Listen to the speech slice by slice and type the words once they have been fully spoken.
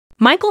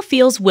Michael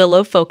feels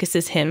Willow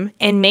focuses him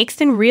and makes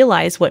him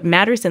realize what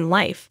matters in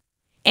life,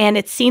 and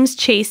it seems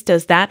Chase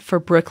does that for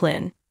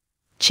Brooklyn.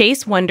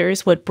 Chase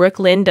wonders what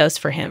Brooklyn does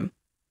for him.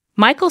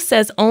 Michael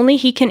says only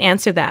he can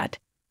answer that.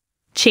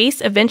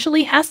 Chase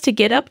eventually has to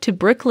get up to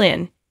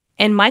Brooklyn,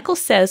 and Michael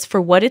says for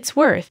what it's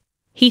worth,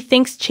 he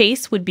thinks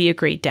Chase would be a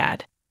great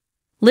dad.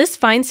 Liz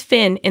finds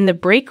Finn in the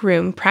break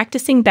room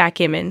practicing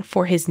backgammon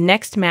for his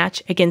next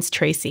match against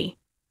Tracy.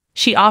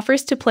 She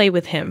offers to play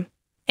with him,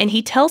 and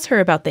he tells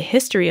her about the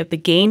history of the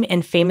game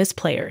and famous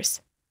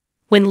players.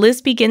 When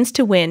Liz begins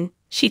to win,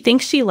 she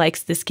thinks she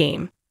likes this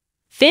game.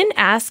 Finn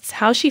asks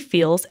how she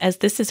feels as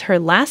this is her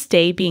last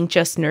day being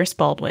just Nurse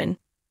Baldwin.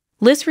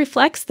 Liz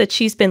reflects that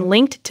she's been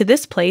linked to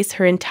this place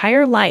her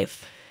entire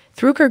life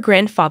through her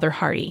grandfather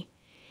Hardy.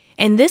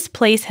 And this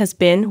place has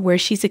been where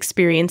she's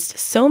experienced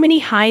so many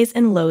highs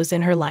and lows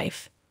in her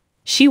life.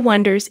 She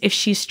wonders if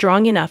she's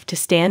strong enough to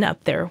stand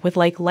up there with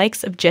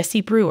likes of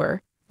Jesse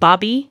Brewer,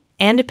 Bobby,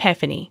 and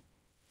Epiphany.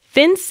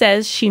 Finn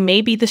says she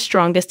may be the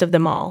strongest of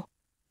them all.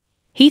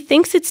 He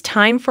thinks it's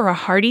time for a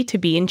Hardy to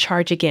be in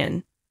charge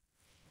again.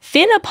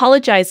 Finn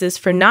apologizes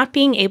for not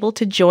being able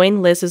to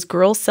join Liz's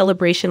girls'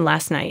 celebration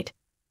last night,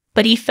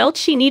 but he felt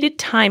she needed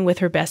time with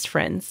her best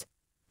friends.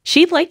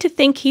 She'd like to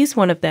think he's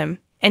one of them,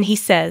 and he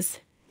says,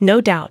 no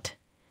doubt.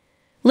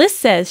 Liz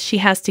says she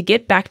has to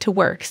get back to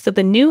work so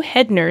the new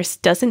head nurse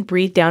doesn't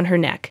breathe down her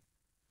neck.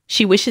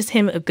 She wishes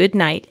him a good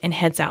night and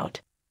heads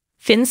out.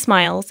 Finn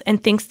smiles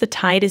and thinks the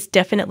tide is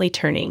definitely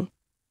turning.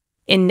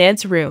 In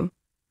Ned's room,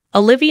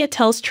 Olivia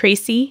tells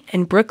Tracy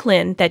and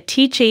Brooklyn that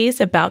TJ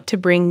is about to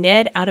bring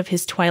Ned out of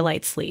his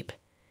twilight sleep.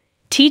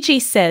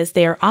 TJ says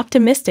they are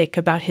optimistic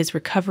about his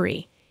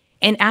recovery,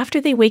 and after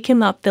they wake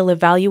him up, they'll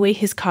evaluate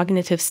his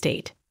cognitive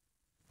state.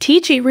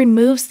 TJ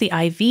removes the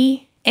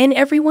IV, and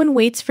everyone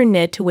waits for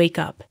Ned to wake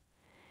up.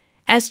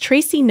 As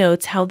Tracy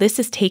notes how this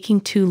is taking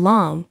too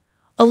long,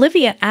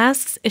 Olivia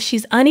asks if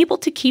she's unable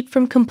to keep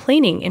from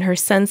complaining in her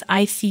son's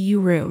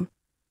ICU room.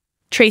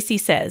 Tracy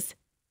says,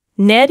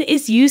 Ned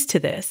is used to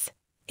this.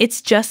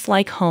 It's just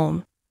like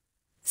home.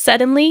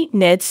 Suddenly,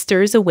 Ned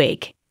stirs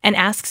awake and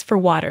asks for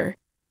water.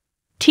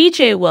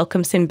 TJ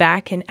welcomes him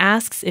back and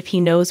asks if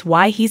he knows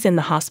why he's in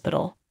the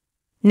hospital.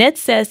 Ned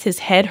says his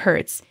head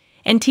hurts,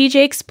 and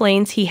TJ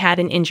explains he had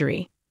an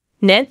injury.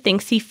 Ned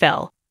thinks he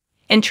fell,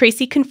 and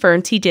Tracy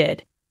confirms he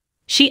did.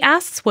 She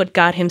asks what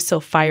got him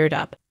so fired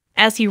up,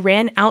 as he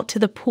ran out to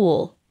the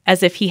pool,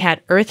 as if he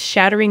had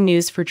earth-shattering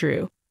news for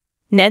Drew.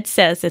 Ned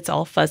says it's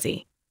all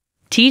fuzzy.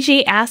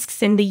 TJ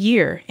asks him the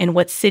year and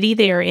what city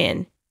they are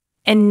in,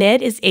 and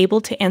Ned is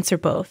able to answer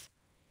both.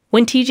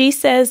 When TJ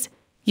says,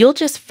 "You'll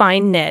just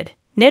find Ned,"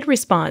 Ned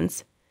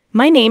responds,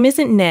 "My name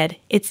isn't Ned,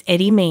 it's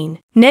Eddie Main."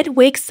 Ned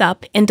wakes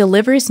up and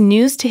delivers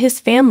news to his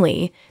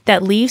family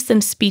that leaves them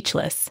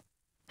speechless.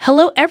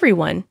 Hello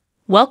everyone,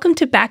 welcome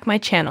to back my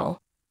channel.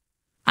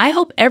 I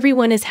hope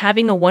everyone is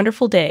having a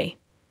wonderful day.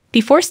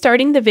 Before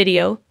starting the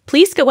video,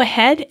 please go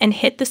ahead and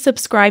hit the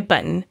subscribe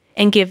button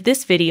and give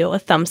this video a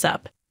thumbs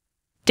up.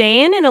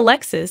 Diane and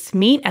Alexis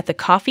meet at the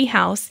coffee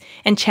house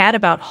and chat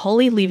about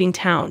Holly leaving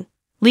town,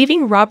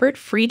 leaving Robert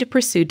free to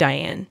pursue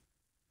Diane.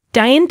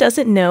 Diane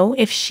doesn't know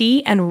if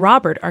she and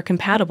Robert are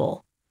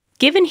compatible,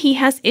 given he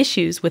has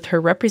issues with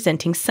her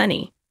representing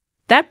Sunny.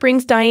 That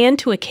brings Diane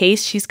to a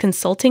case she's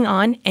consulting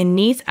on and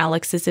needs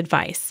Alex's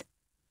advice.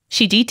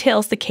 She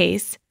details the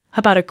case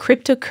about a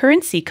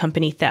cryptocurrency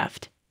company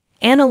theft,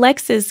 and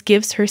Alexis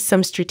gives her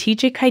some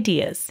strategic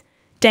ideas.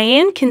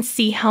 Diane can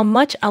see how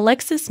much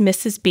Alexis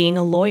misses being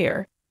a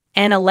lawyer,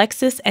 and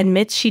Alexis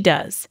admits she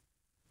does.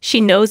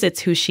 She knows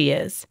it's who she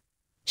is.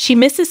 She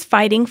misses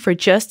fighting for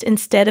just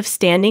instead of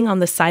standing on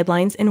the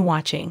sidelines and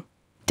watching.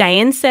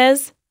 Diane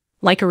says,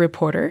 like a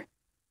reporter?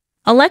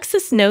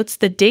 Alexis notes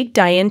the dig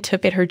Diane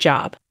took at her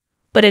job,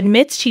 but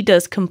admits she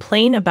does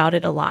complain about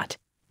it a lot,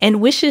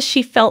 and wishes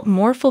she felt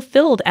more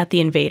fulfilled at the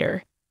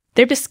Invader.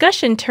 Their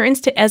discussion turns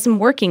to Esm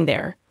working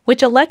there,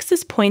 which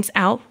Alexis points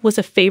out was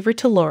a favor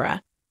to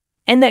Laura,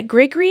 and that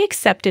Gregory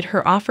accepted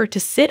her offer to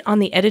sit on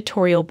the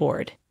editorial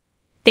board.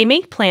 They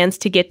make plans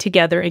to get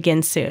together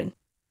again soon,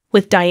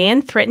 with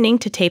Diane threatening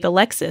to tape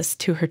Alexis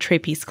to her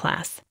trapeze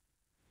class.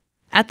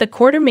 At the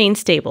Quartermain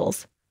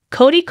stables,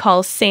 Cody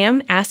calls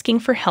Sam asking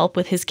for help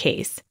with his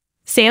case.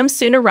 Sam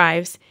soon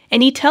arrives,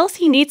 and he tells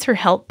he needs her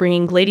help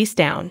bringing Gladys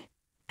down,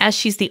 as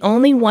she's the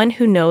only one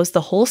who knows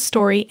the whole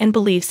story and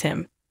believes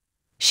him.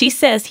 She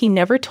says he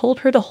never told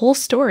her the whole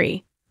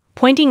story,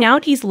 pointing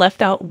out he's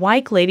left out why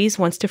Gladys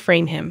wants to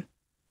frame him.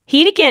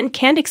 He again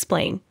can't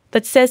explain,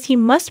 but says he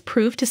must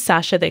prove to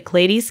Sasha that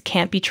Gladys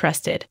can't be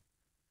trusted.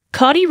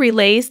 Cody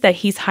relays that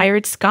he's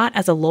hired Scott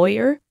as a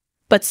lawyer,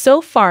 but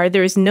so far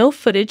there is no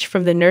footage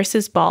from the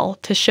nurse's ball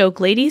to show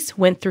Gladys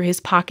went through his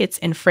pockets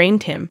and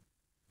framed him.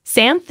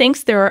 Sam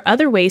thinks there are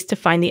other ways to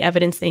find the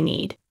evidence they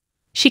need.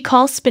 She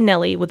calls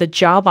Spinelli with a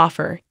job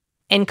offer,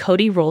 and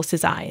Cody rolls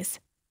his eyes.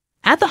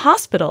 At the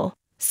hospital,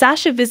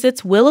 Sasha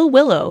visits Willow.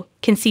 Willow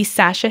can see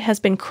Sasha has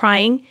been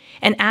crying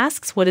and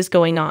asks what is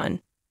going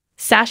on.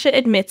 Sasha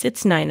admits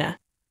it's Nina.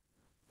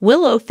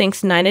 Willow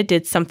thinks Nina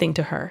did something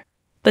to her.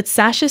 but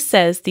Sasha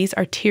says these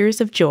are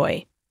tears of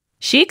joy.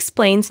 She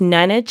explains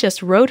Nina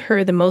just wrote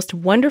her the most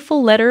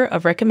wonderful letter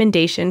of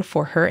recommendation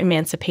for her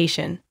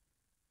emancipation.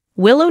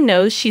 Willow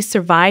knows she's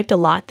survived a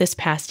lot this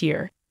past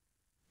year.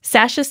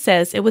 Sasha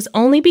says it was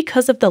only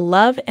because of the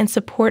love and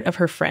support of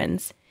her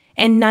friends,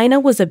 and Nina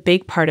was a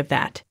big part of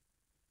that.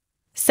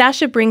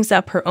 Sasha brings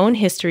up her own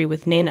history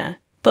with Nina,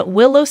 but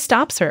Willow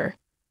stops her.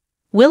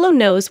 Willow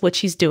knows what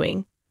she's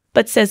doing,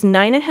 but says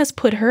Nina has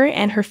put her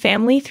and her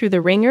family through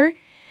the ringer,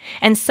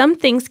 and some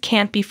things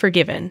can't be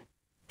forgiven.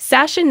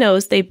 Sasha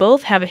knows they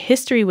both have a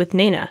history with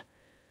Nina,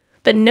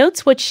 but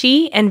notes what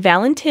she and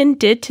Valentin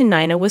did to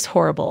Nina was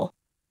horrible.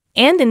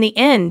 And in the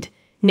end,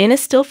 Nina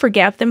still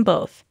forgave them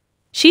both.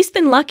 She's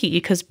been lucky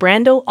because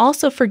Brando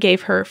also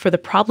forgave her for the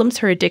problems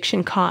her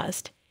addiction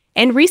caused.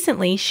 And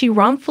recently, she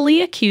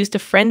wrongfully accused a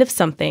friend of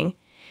something,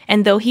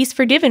 and though he's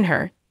forgiven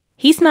her,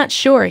 he's not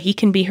sure he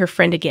can be her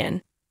friend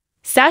again.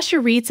 Sasha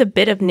reads a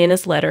bit of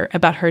Nina's letter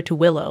about her to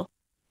Willow,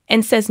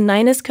 and says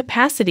Nina's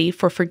capacity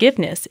for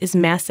forgiveness is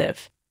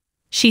massive.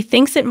 She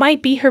thinks it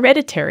might be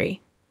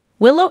hereditary.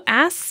 Willow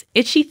asks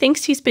if she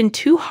thinks she's been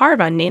too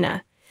hard on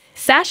Nina.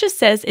 Sasha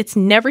says it's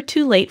never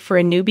too late for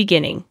a new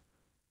beginning.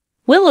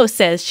 Willow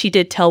says she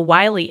did tell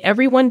Wiley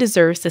everyone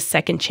deserves a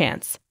second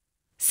chance.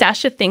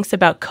 Sasha thinks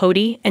about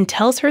Cody and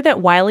tells her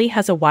that Wiley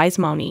has a wise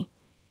mommy.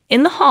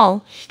 In the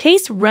hall,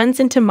 Chase runs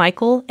into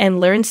Michael and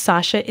learns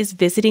Sasha is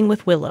visiting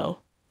with Willow.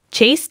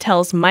 Chase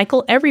tells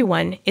Michael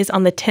everyone is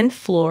on the 10th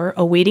floor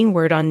awaiting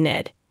word on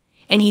Ned,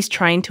 and he's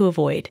trying to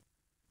avoid.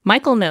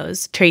 Michael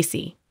knows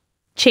Tracy.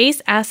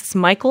 Chase asks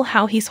Michael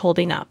how he's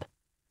holding up.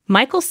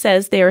 Michael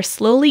says they are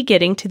slowly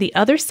getting to the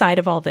other side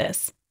of all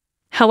this.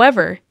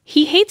 However,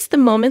 he hates the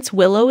moments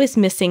Willow is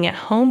missing at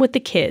home with the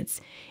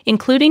kids,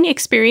 including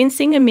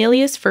experiencing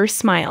Amelia's first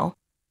smile.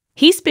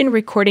 He's been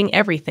recording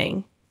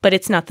everything, but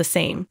it's not the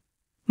same.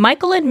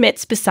 Michael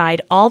admits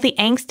beside all the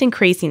angst and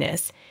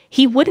craziness,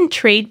 he wouldn't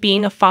trade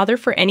being a father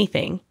for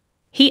anything.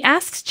 He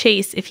asks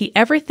Chase if he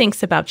ever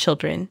thinks about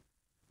children.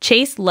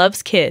 Chase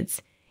loves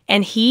kids,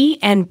 and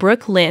he and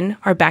Brooke Lynn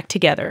are back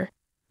together.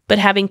 But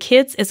having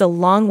kids is a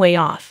long way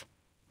off.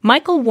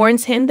 Michael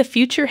warns him the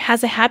future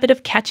has a habit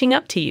of catching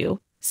up to you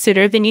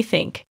sooner than you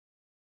think.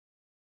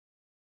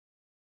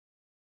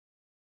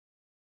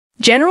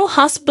 General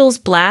Hospital's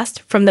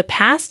blast from the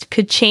past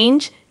could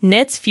change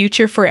Ned's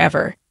future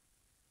forever.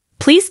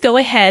 Please go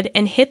ahead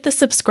and hit the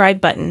subscribe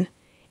button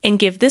and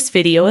give this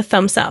video a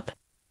thumbs up.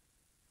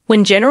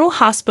 When General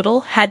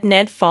Hospital had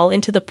Ned fall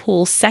into the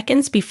pool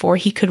seconds before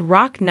he could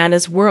rock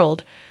Nana's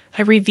world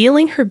by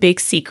revealing her big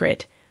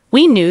secret,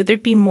 we knew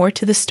there'd be more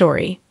to the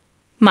story.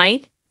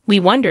 Might, we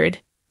wondered,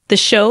 the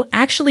show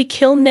actually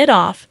kill Ned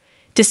off,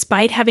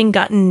 despite having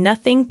gotten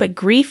nothing but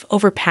grief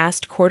over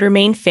past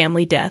Quartermain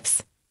family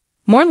deaths?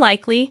 More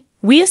likely,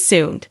 we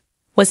assumed,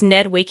 was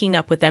Ned waking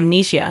up with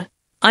amnesia,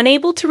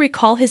 unable to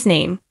recall his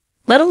name,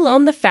 let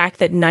alone the fact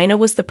that Nina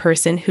was the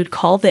person who'd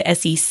called the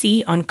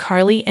SEC on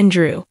Carly and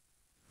Drew.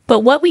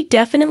 But what we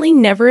definitely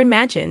never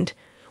imagined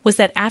was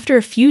that after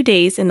a few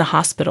days in the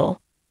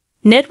hospital,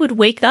 Ned would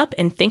wake up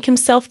and think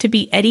himself to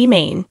be Eddie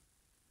Main.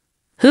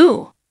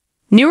 Who?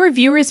 Newer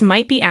viewers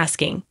might be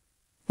asking,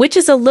 which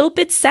is a little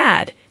bit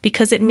sad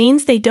because it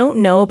means they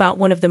don't know about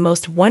one of the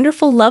most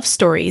wonderful love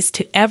stories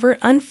to ever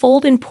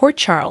unfold in Port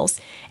Charles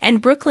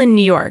and Brooklyn,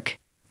 New York.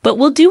 But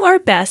we'll do our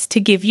best to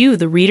give you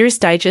the Reader's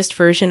Digest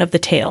version of the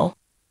tale.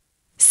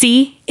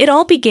 See, it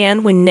all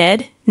began when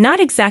Ned,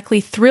 not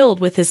exactly thrilled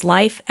with his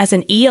life as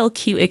an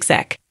ELQ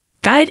exec,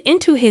 got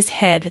into his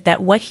head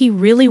that what he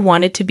really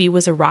wanted to be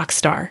was a rock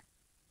star.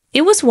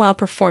 It was while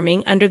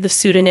performing under the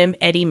pseudonym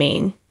Eddie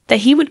Main that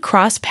he would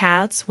cross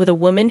paths with a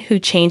woman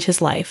who'd change his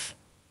life,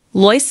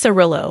 Lois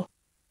Cirillo.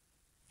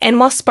 And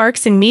while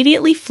sparks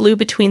immediately flew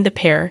between the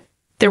pair,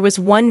 there was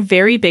one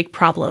very big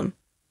problem.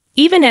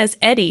 Even as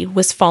Eddie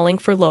was falling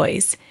for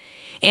Lois,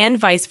 and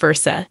vice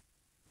versa,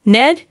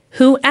 Ned,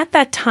 who at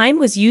that time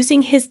was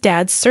using his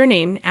dad's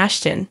surname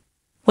Ashton,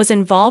 was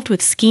involved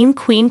with scheme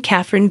queen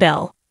Catherine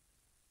Bell.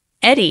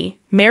 Eddie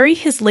married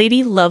his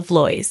lady love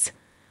Lois,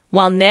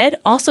 while Ned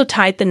also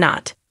tied the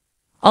knot,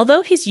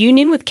 although his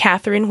union with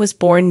Catherine was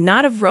born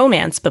not of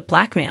romance but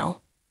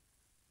blackmail.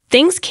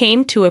 Things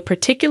came to a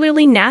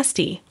particularly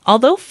nasty,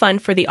 although fun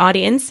for the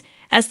audience,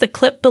 as the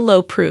clip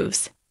below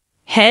proves.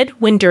 Head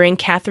when during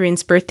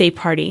Catherine's birthday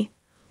party,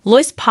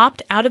 Lois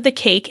popped out of the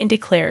cake and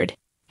declared,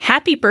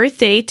 "Happy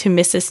birthday to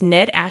Mrs.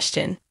 Ned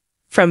Ashton.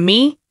 From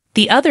me,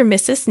 the other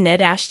Mrs.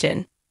 Ned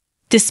Ashton."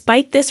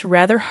 Despite this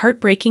rather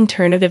heartbreaking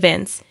turn of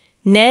events,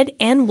 Ned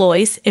and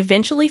Lois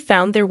eventually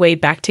found their way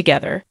back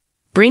together,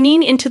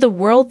 bringing into the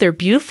world their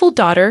beautiful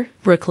daughter,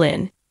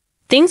 Brooklyn.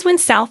 Things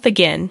went south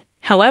again,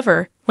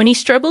 however, when he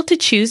struggled to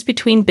choose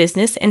between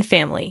business and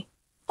family.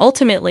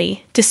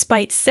 Ultimately,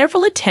 despite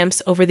several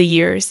attempts over the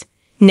years,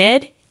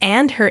 Ned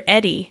and her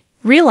Eddie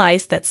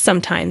realized that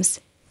sometimes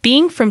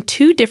being from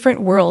two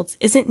different worlds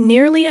isn't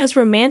nearly as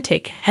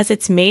romantic as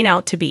it's made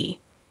out to be.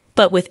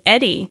 But with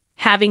Eddie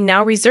having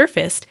now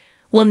resurfaced,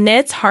 will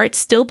Ned's heart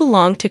still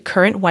belong to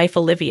current wife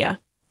Olivia,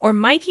 or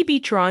might he be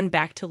drawn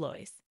back to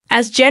Lois?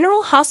 As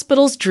General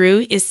Hospital's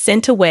Drew is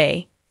sent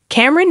away,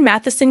 Cameron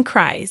Matheson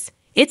cries,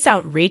 "It's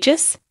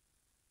outrageous."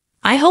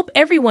 I hope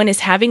everyone is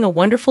having a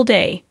wonderful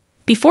day.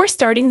 Before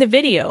starting the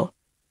video,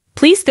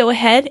 please go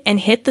ahead and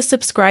hit the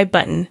subscribe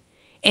button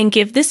and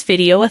give this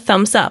video a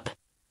thumbs up.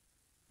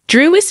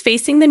 Drew is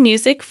facing the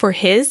music for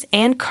his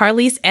and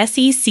Carly's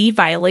SEC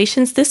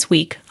violations this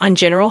week on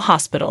General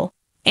Hospital,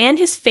 and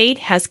his fate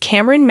has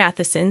Cameron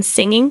Matheson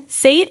singing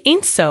 "Say It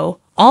Ain't So"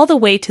 all the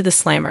way to the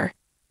slammer.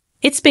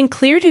 It's been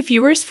clear to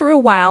viewers for a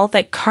while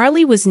that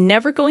Carly was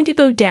never going to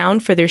go down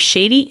for their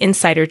shady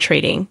insider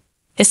trading,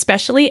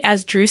 especially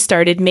as Drew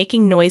started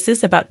making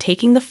noises about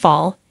taking the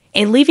fall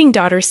and leaving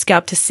daughter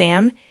Scout to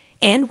Sam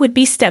and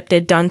would-be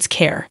stepdad Don's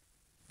care.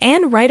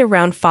 And right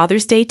around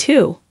Father's Day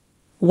too.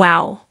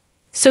 Wow.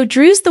 So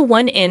Drew's the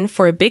one in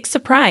for a big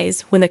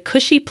surprise when the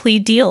cushy plea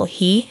deal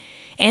he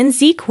and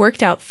Zeke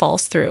worked out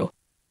falls through.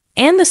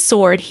 And the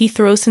sword he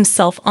throws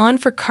himself on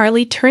for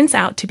Carly turns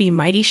out to be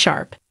mighty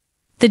sharp.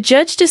 The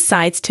judge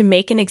decides to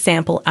make an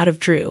example out of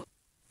Drew.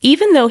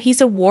 Even though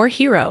he's a war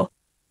hero,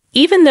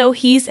 even though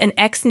he's an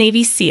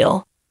ex-Navy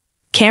SEAL,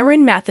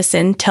 Cameron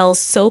Matheson tells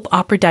Soap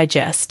Opera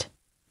Digest.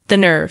 The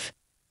nerve.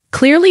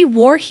 Clearly,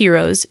 war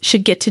heroes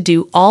should get to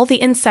do all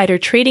the insider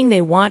trading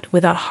they want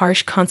without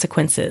harsh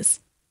consequences.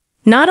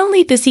 Not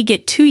only does he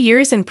get 2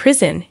 years in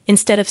prison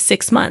instead of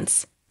 6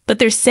 months, but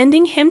they're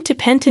sending him to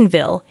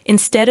Pentonville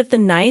instead of the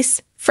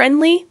nice,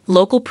 friendly,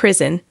 local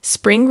prison,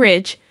 Spring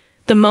Ridge,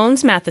 the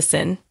moans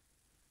Matheson.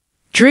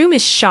 Drew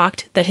is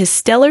shocked that his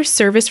stellar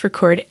service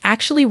record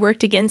actually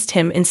worked against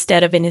him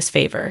instead of in his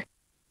favor.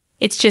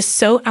 "It's just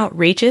so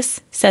outrageous,"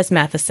 says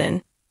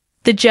Matheson.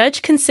 The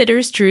judge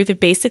considers Drew to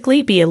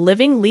basically be a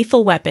living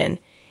lethal weapon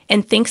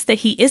and thinks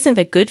that he isn't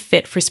a good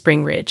fit for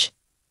Spring Ridge.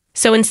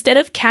 So instead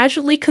of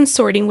casually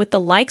consorting with the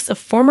likes of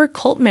former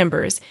cult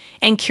members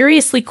and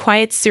curiously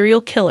quiet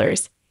serial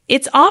killers,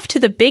 it's off to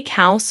the big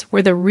house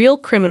where the real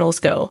criminals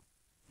go.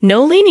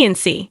 No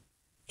leniency.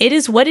 "It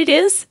is what it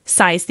is,"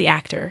 sighs the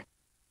actor.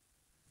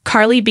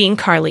 Carly being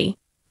Carly.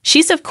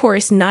 She's of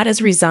course not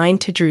as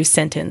resigned to Drew's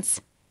sentence.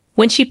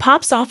 When she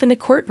pops off in the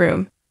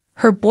courtroom,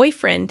 her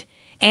boyfriend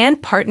and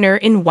partner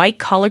in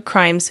white-collar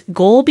crime's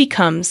goal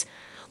becomes,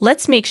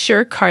 let's make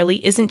sure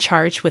Carly isn't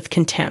charged with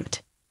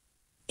contempt.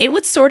 It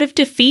would sort of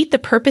defeat the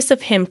purpose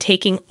of him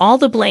taking all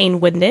the blame,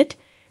 wouldn't it?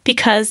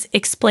 Because,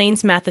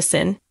 explains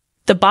Matheson,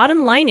 the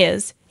bottom line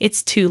is,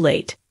 it's too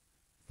late.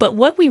 But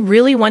what we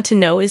really want to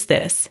know is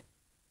this.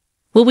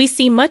 Will we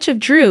see much of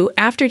Drew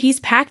after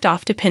he's packed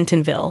off to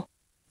Pentonville?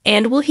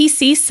 And will he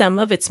see some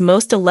of its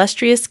most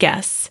illustrious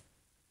guests?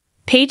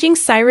 Paging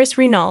Cyrus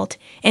Renault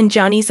and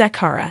Johnny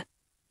Zakara.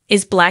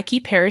 Is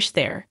Blackie Parrish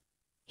there?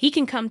 He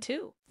can come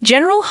too.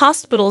 General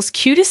Hospital's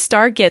cutest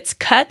star gets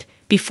cut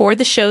before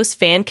the show's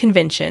fan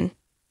convention.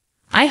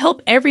 I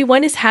hope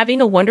everyone is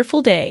having a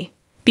wonderful day.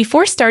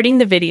 Before starting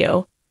the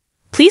video,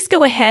 please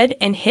go ahead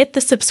and hit the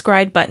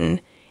subscribe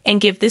button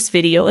and give this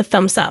video a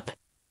thumbs up.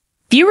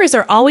 Viewers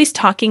are always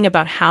talking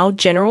about how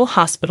General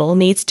Hospital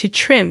needs to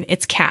trim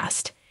its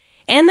cast,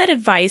 and that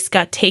advice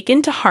got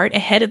taken to heart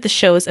ahead of the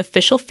show's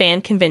official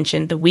fan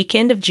convention the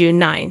weekend of June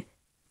 9,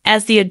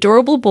 as the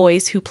adorable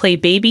boys who play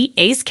Baby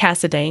Ace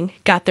Cassadang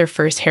got their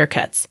first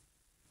haircuts.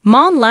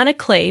 Mom Lana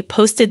Clay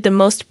posted the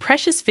most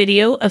precious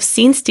video of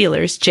scene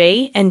stealers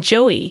Jay and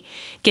Joey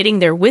getting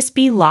their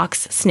wispy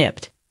locks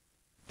snipped.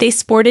 They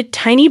sported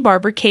tiny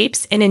barber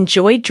capes and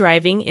enjoyed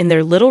driving in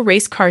their little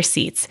race car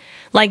seats,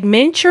 like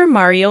miniature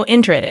Mario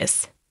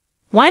Andretti.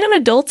 Why don't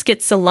adults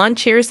get salon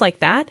chairs like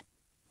that?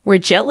 We're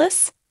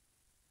jealous?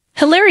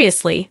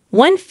 Hilariously,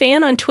 one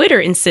fan on Twitter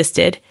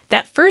insisted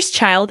that first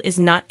child is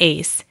not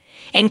Ace,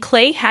 and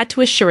Clay had to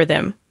assure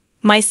them,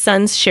 "My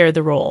sons share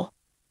the role.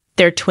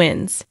 They're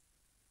twins."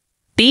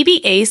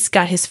 Baby Ace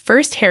got his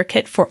first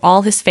haircut for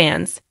all his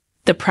fans,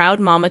 the proud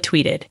mama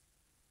tweeted.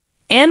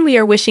 And we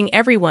are wishing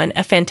everyone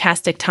a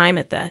fantastic time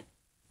at the.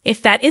 If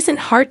that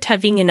isn't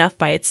heart-tugging enough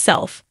by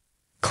itself,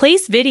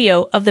 Clay's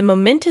video of the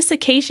momentous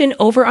occasion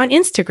over on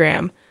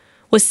Instagram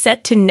was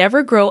set to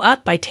 "Never Grow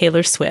Up" by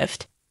Taylor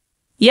Swift.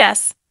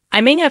 Yes,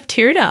 I may have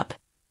teared up.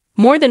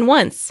 More than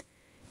once.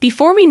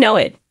 Before we know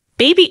it,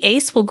 Baby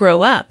Ace will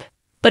grow up.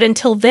 But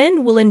until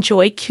then, we'll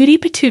enjoy cutie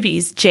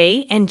patooties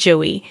Jay and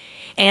Joey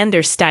and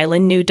their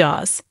stylin' new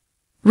dolls.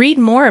 Read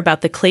more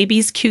about the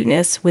Claybees'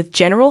 cuteness with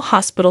General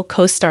Hospital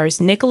co-stars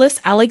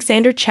Nicholas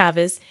Alexander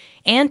Chavez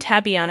and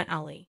Tabiana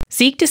Ali.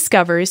 Zeke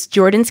discovers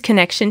Jordan's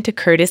connection to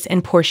Curtis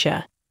and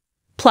Portia.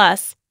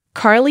 Plus,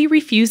 Carly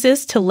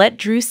refuses to let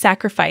Drew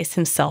sacrifice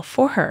himself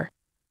for her.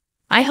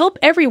 I hope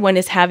everyone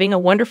is having a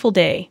wonderful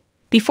day.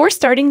 Before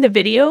starting the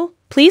video,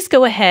 please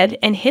go ahead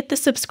and hit the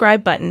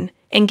subscribe button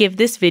and give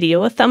this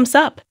video a thumbs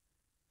up.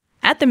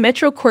 At the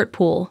Metro Court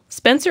pool,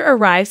 Spencer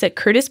arrives at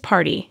Curtis'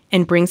 party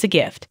and brings a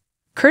gift.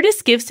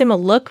 Curtis gives him a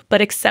look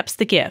but accepts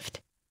the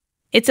gift.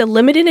 It's a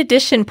limited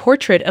edition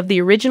portrait of the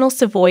original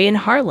Savoy in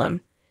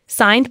Harlem,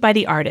 signed by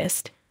the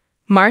artist.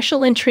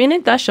 Marshall and Trina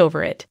gush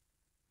over it.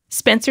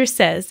 Spencer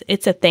says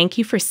it's a thank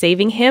you for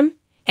saving him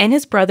and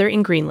his brother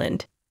in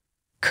Greenland.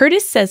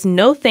 Curtis says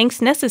no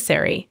thanks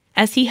necessary,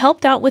 as he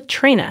helped out with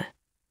Trina.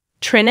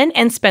 Trina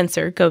and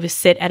Spencer go to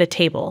sit at a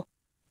table,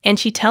 and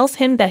she tells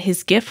him that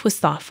his gift was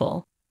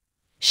thoughtful.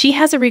 She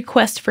has a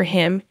request for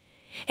him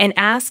and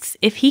asks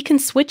if he can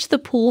switch the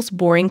pool's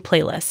boring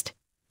playlist.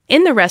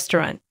 In the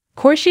restaurant,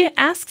 Portia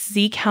asks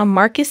Zeke how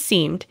Marcus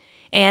seemed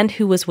and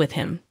who was with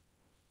him.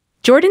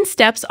 Jordan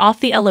steps off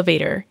the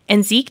elevator,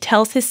 and Zeke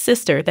tells his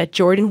sister that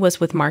Jordan was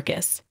with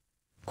Marcus.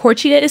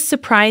 Portia is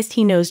surprised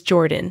he knows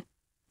Jordan.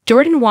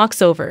 Jordan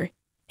walks over,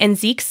 and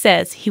Zeke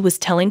says he was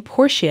telling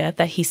Portia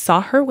that he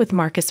saw her with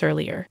Marcus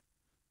earlier.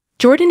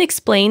 Jordan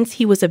explains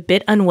he was a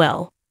bit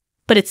unwell,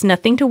 but it's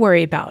nothing to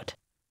worry about.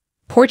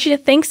 Portia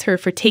thanks her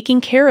for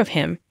taking care of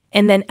him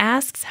and then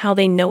asks how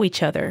they know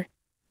each other.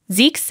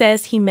 Zeke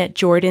says he met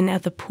Jordan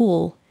at the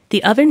pool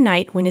the other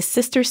night when his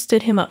sister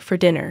stood him up for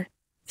dinner.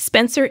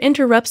 Spencer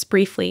interrupts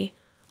briefly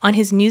on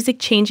his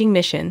music-changing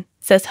mission,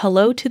 says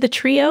hello to the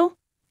trio,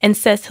 and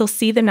says he'll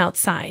see them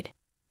outside.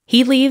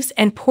 He leaves,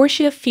 and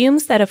Portia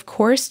fumes that of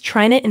course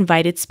Trina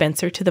invited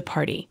Spencer to the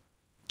party.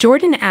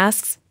 Jordan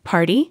asks,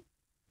 "Party?"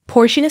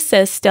 Portia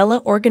says Stella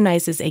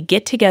organizes a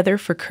get-together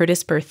for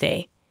Curtis'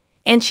 birthday,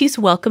 and she's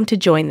welcome to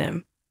join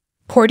them.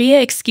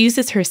 Portia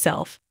excuses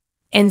herself,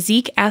 and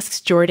Zeke asks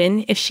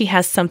Jordan if she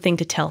has something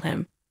to tell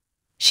him.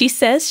 She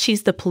says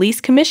she's the police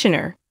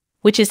commissioner,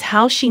 which is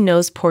how she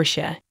knows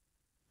Portia.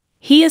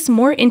 He is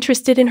more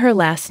interested in her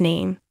last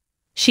name.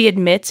 She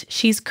admits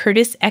she's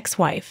Curtis'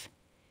 ex-wife.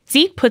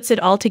 Zeke puts it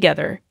all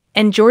together,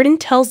 and Jordan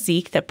tells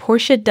Zeke that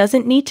Portia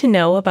doesn't need to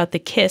know about the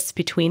kiss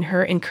between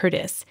her and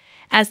Curtis,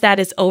 as that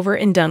is over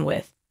and done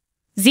with.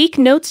 Zeke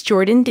notes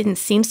Jordan didn't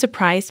seem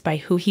surprised by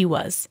who he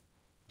was.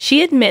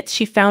 She admits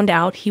she found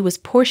out he was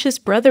Portia's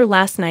brother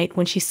last night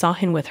when she saw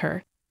him with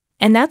her,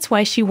 and that's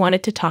why she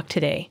wanted to talk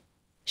today.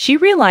 She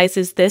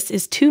realizes this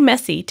is too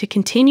messy to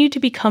continue to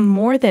become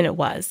more than it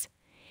was,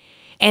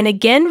 and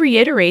again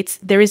reiterates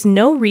there is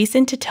no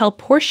reason to tell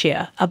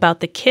Portia about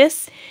the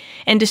kiss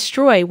and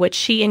destroy what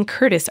she and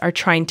Curtis are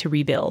trying to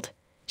rebuild.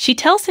 She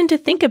tells him to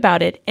think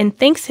about it and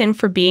thanks him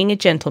for being a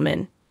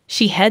gentleman.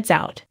 She heads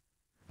out.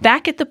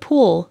 Back at the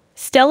pool,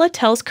 Stella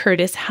tells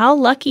Curtis how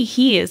lucky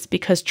he is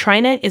because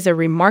Trina is a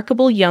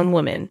remarkable young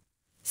woman.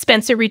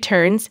 Spencer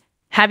returns,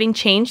 having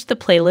changed the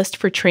playlist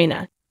for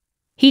Trina.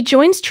 He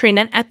joins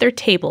Trina at their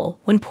table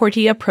when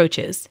Portia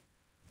approaches.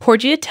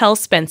 Portia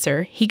tells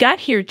Spencer he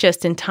got here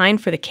just in time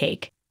for the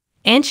cake,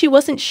 and she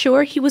wasn't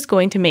sure he was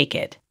going to make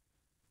it.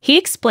 He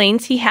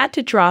explains he had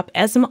to drop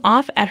Esme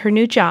off at her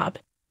new job,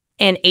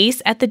 and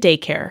Ace at the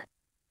daycare.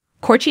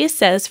 Portia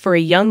says for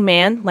a young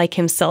man like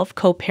himself,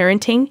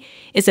 co-parenting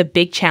is a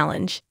big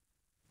challenge.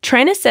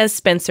 Trina says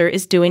Spencer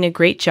is doing a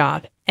great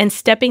job and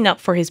stepping up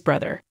for his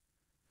brother.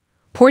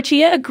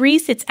 Portia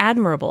agrees it's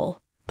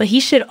admirable, but he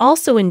should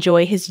also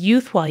enjoy his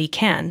youth while he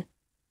can.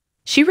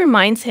 She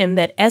reminds him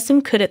that Esme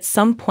could at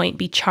some point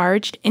be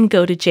charged and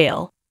go to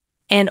jail,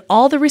 and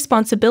all the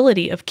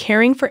responsibility of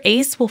caring for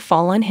Ace will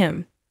fall on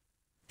him.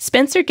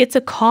 Spencer gets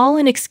a call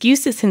and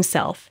excuses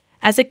himself,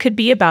 as it could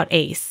be about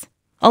Ace.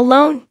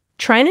 Alone,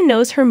 Trina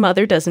knows her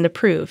mother doesn't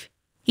approve,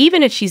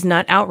 even if she's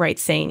not outright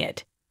saying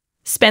it.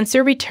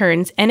 Spencer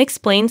returns and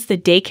explains the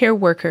daycare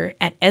worker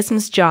at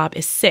Esme's job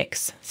is sick,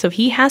 so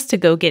he has to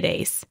go get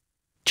Ace.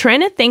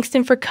 Trina thanks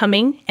him for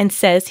coming and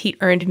says he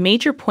earned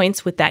major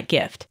points with that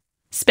gift.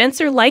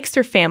 Spencer likes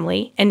her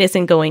family and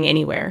isn't going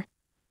anywhere.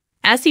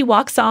 As he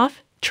walks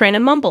off, Trina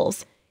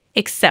mumbles,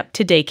 "Except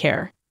to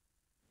daycare."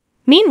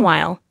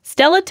 Meanwhile,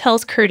 Stella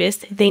tells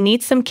Curtis they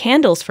need some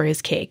candles for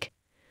his cake.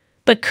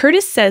 But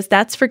Curtis says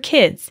that's for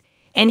kids,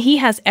 and he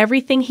has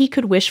everything he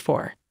could wish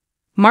for.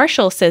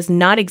 Marshall says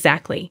not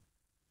exactly.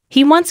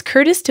 He wants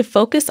Curtis to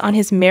focus on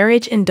his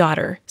marriage and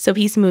daughter, so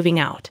he's moving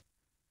out.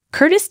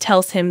 Curtis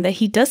tells him that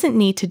he doesn't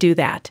need to do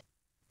that,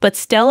 but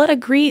Stella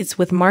agrees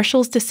with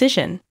Marshall's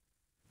decision.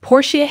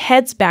 Portia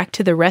heads back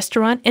to the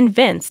restaurant and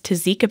vents to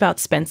Zeke about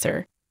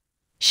Spencer.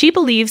 She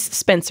believes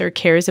Spencer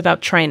cares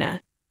about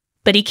Trina,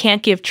 but he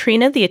can't give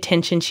Trina the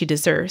attention she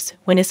deserves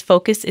when his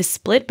focus is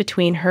split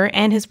between her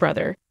and his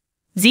brother.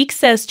 Zeke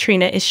says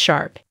Trina is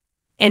sharp,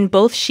 and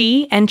both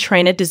she and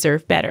Trina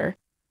deserve better.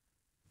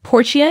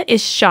 Portia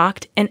is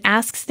shocked and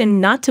asks them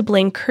not to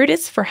blame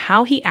Curtis for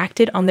how he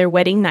acted on their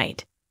wedding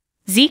night.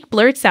 Zeke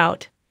blurts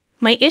out,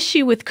 "My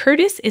issue with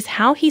Curtis is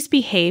how he's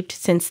behaved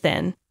since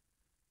then."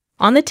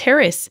 On the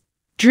terrace,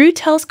 Drew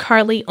tells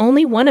Carly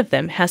only one of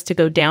them has to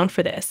go down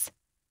for this.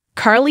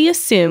 Carly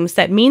assumes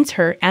that means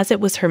her, as it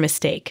was her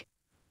mistake.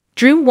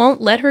 Drew won't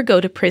let her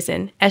go to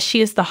prison as she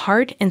is the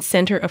heart and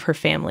center of her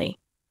family.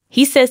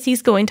 He says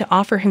he's going to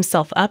offer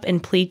himself up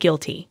and plead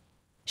guilty.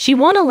 She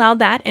won't allow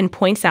that and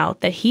points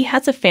out that he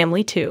has a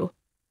family too.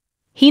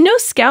 He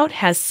knows Scout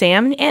has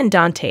Sam and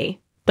Dante,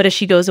 but if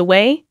she goes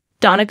away,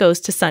 Donna goes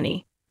to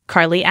Sunny,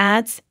 Carly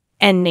adds,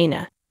 and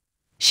Nana.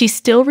 She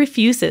still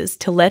refuses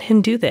to let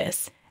him do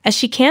this, as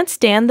she can't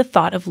stand the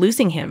thought of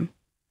losing him.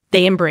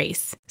 They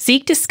embrace.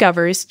 Zeke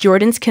discovers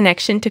Jordan's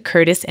connection to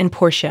Curtis and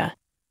Portia.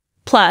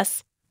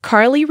 Plus,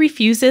 Carly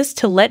refuses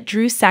to let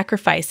Drew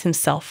sacrifice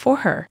himself for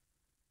her.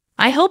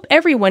 I hope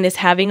everyone is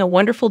having a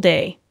wonderful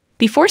day.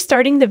 Before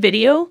starting the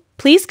video,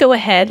 please go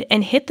ahead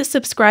and hit the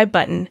subscribe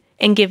button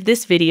and give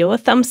this video a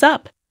thumbs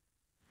up.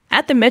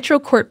 At the Metro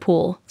Court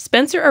pool,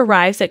 Spencer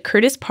arrives at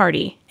Curtis'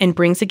 party and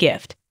brings a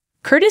gift.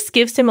 Curtis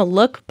gives him a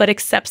look but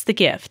accepts the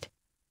gift.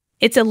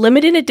 It's a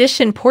limited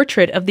edition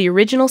portrait of the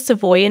original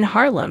Savoy in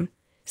Harlem,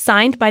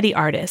 signed by the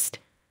artist.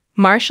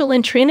 Marshall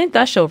and Trina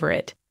gush over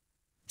it.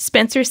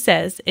 Spencer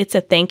says it's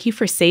a thank you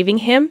for saving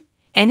him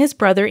and his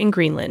brother in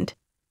Greenland.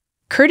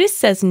 Curtis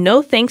says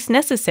no thanks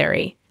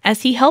necessary,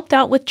 as he helped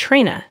out with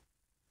Trina.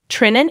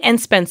 Trina and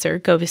Spencer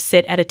go to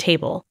sit at a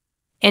table,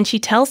 and she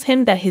tells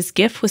him that his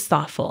gift was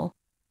thoughtful.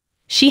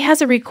 She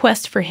has a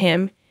request for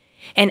him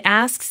and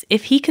asks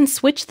if he can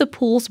switch the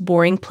pool's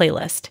boring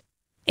playlist.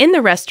 In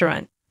the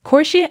restaurant,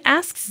 Portia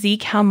asks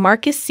Zeke how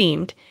Marcus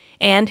seemed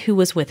and who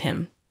was with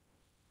him.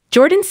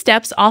 Jordan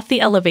steps off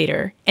the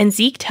elevator, and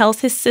Zeke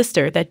tells his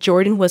sister that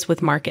Jordan was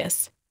with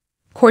Marcus.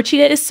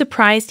 Portia is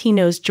surprised he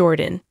knows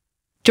Jordan.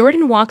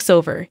 Jordan walks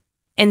over,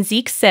 and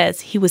Zeke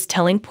says he was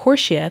telling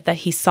Portia that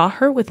he saw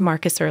her with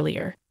Marcus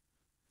earlier.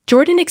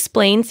 Jordan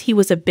explains he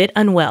was a bit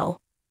unwell,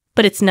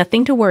 but it's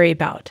nothing to worry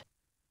about.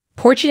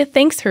 Portia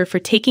thanks her for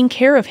taking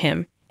care of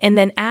him and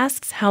then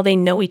asks how they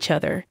know each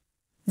other.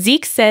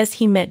 Zeke says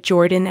he met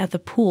Jordan at the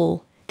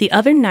pool the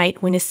other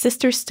night when his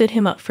sister stood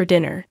him up for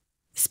dinner.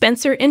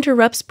 Spencer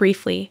interrupts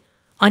briefly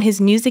on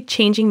his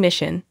music-changing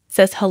mission,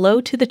 says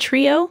hello to the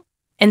trio,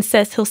 and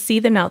says he'll see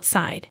them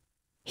outside.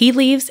 He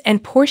leaves,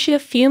 and Portia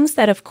fumes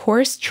that of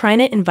course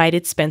Trina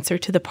invited Spencer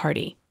to the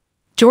party.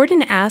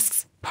 Jordan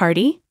asks,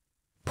 "Party?"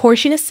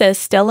 Portia says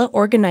Stella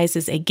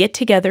organizes a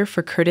get-together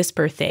for Curtis'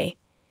 birthday,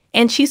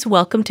 and she's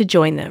welcome to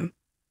join them.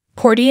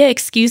 Portia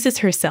excuses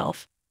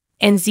herself,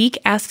 and Zeke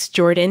asks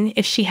Jordan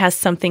if she has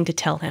something to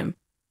tell him.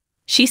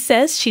 She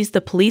says she's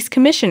the police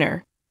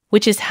commissioner,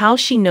 which is how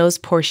she knows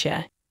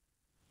Portia.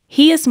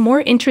 He is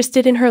more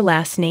interested in her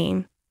last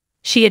name.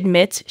 She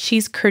admits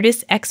she's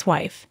Curtis'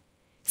 ex-wife.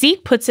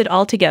 Zeke puts it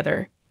all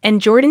together,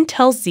 and Jordan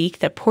tells Zeke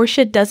that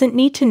Portia doesn't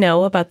need to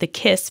know about the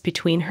kiss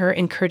between her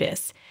and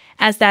Curtis,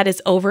 as that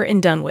is over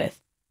and done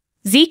with.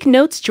 Zeke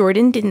notes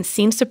Jordan didn't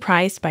seem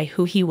surprised by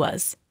who he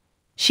was.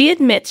 She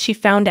admits she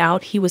found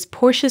out he was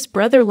Portia's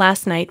brother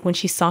last night when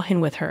she saw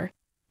him with her,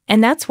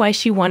 and that's why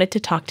she wanted to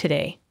talk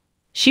today.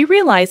 She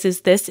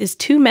realizes this is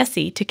too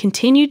messy to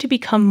continue to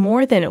become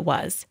more than it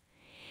was,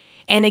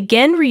 and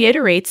again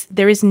reiterates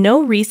there is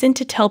no reason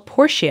to tell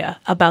Portia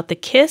about the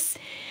kiss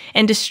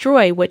and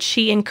destroy what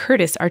she and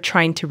Curtis are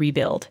trying to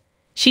rebuild.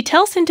 She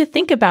tells him to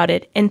think about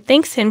it and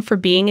thanks him for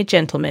being a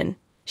gentleman.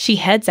 She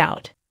heads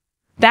out.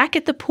 Back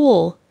at the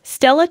pool,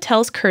 Stella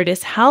tells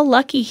Curtis how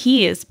lucky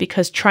he is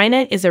because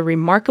Trina is a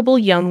remarkable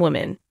young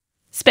woman.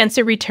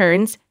 Spencer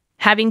returns,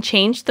 having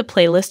changed the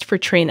playlist for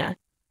Trina.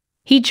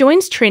 He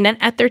joins Trina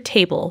at their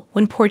table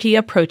when Portia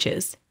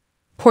approaches.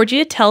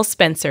 Portia tells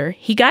Spencer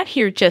he got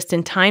here just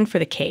in time for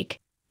the cake,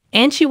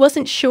 and she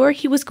wasn't sure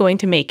he was going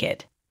to make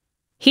it.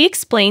 He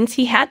explains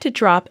he had to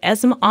drop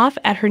Esme off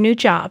at her new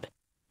job,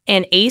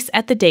 and Ace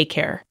at the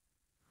daycare.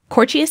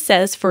 Portia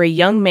says for a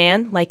young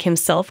man like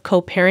himself,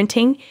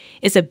 co-parenting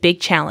is a big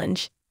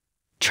challenge.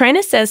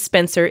 Trina says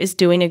Spencer is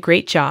doing a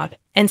great job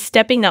and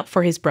stepping up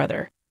for his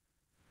brother.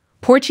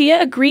 Portia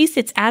agrees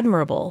it's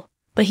admirable,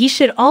 but he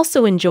should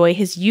also enjoy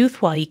his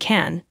youth while he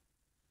can.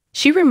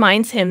 She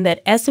reminds him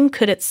that Esme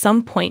could at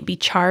some point be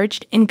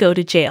charged and go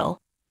to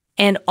jail,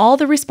 and all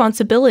the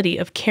responsibility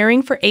of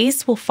caring for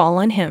Ace will fall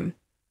on him.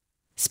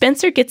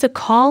 Spencer gets a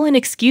call and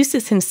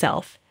excuses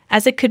himself,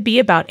 as it could be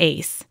about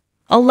Ace.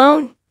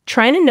 Alone,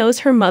 Trina knows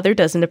her mother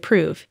doesn't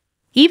approve,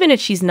 even if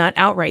she's not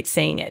outright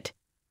saying it.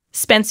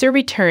 Spencer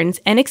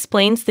returns and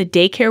explains the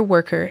daycare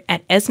worker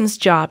at Esme's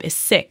job is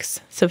sick,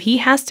 so he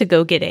has to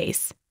go get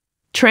Ace.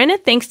 Trina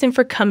thanks him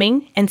for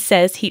coming and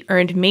says he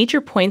earned major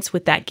points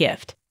with that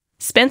gift.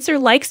 Spencer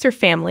likes her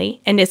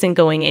family and isn't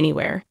going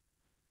anywhere.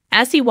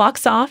 As he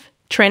walks off,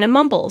 Trina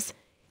mumbles,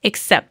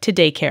 "Except to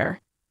daycare."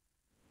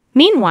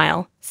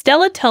 Meanwhile,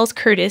 Stella tells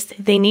Curtis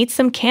they need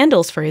some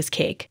candles for his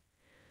cake.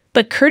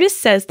 But Curtis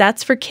says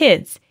that's for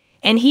kids,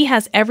 and he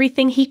has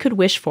everything he could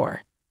wish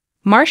for.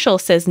 Marshall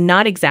says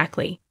not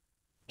exactly.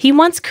 He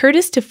wants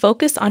Curtis to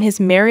focus on his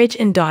marriage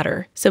and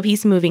daughter, so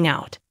he's moving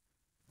out.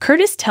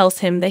 Curtis tells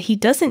him that he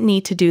doesn't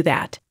need to do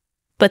that,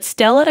 but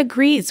Stella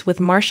agrees with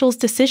Marshall's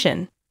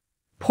decision.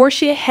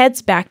 Portia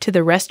heads back to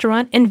the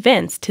restaurant and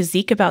vents to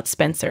Zeke about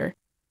Spencer.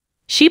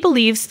 She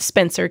believes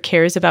Spencer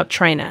cares about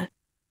Trina,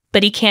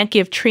 but he can't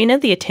give Trina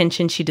the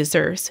attention she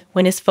deserves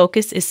when his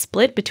focus is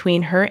split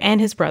between her and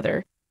his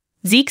brother.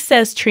 Zeke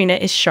says Trina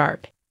is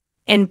sharp,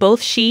 and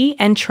both she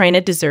and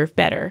Trina deserve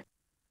better.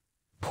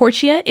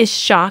 Portia is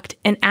shocked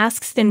and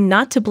asks them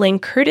not to blame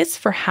Curtis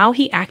for how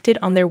he acted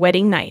on their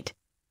wedding night.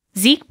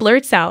 Zeke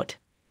blurts out,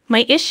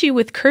 "My issue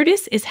with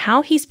Curtis is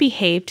how he's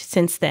behaved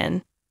since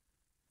then."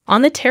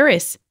 On the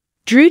terrace,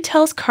 Drew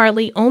tells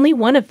Carly only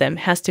one of them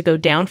has to go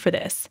down for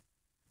this.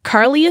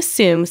 Carly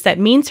assumes that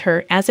means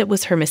her, as it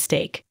was her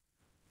mistake.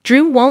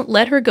 Drew won't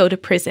let her go to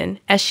prison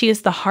as she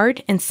is the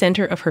heart and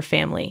center of her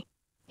family.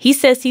 He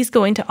says he's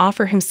going to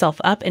offer himself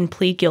up and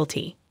plead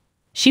guilty.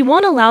 She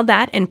won't allow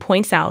that and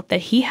points out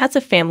that he has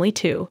a family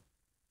too.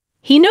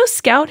 He knows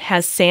Scout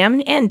has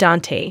Sam and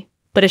Dante,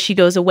 But as she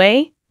goes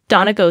away,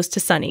 Donna goes to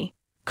Sunny,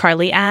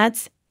 Carly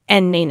adds,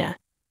 and Nana.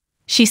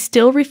 She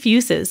still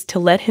refuses to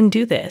let him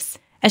do this,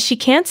 as she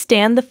can't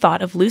stand the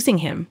thought of losing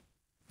him.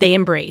 They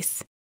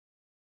embrace.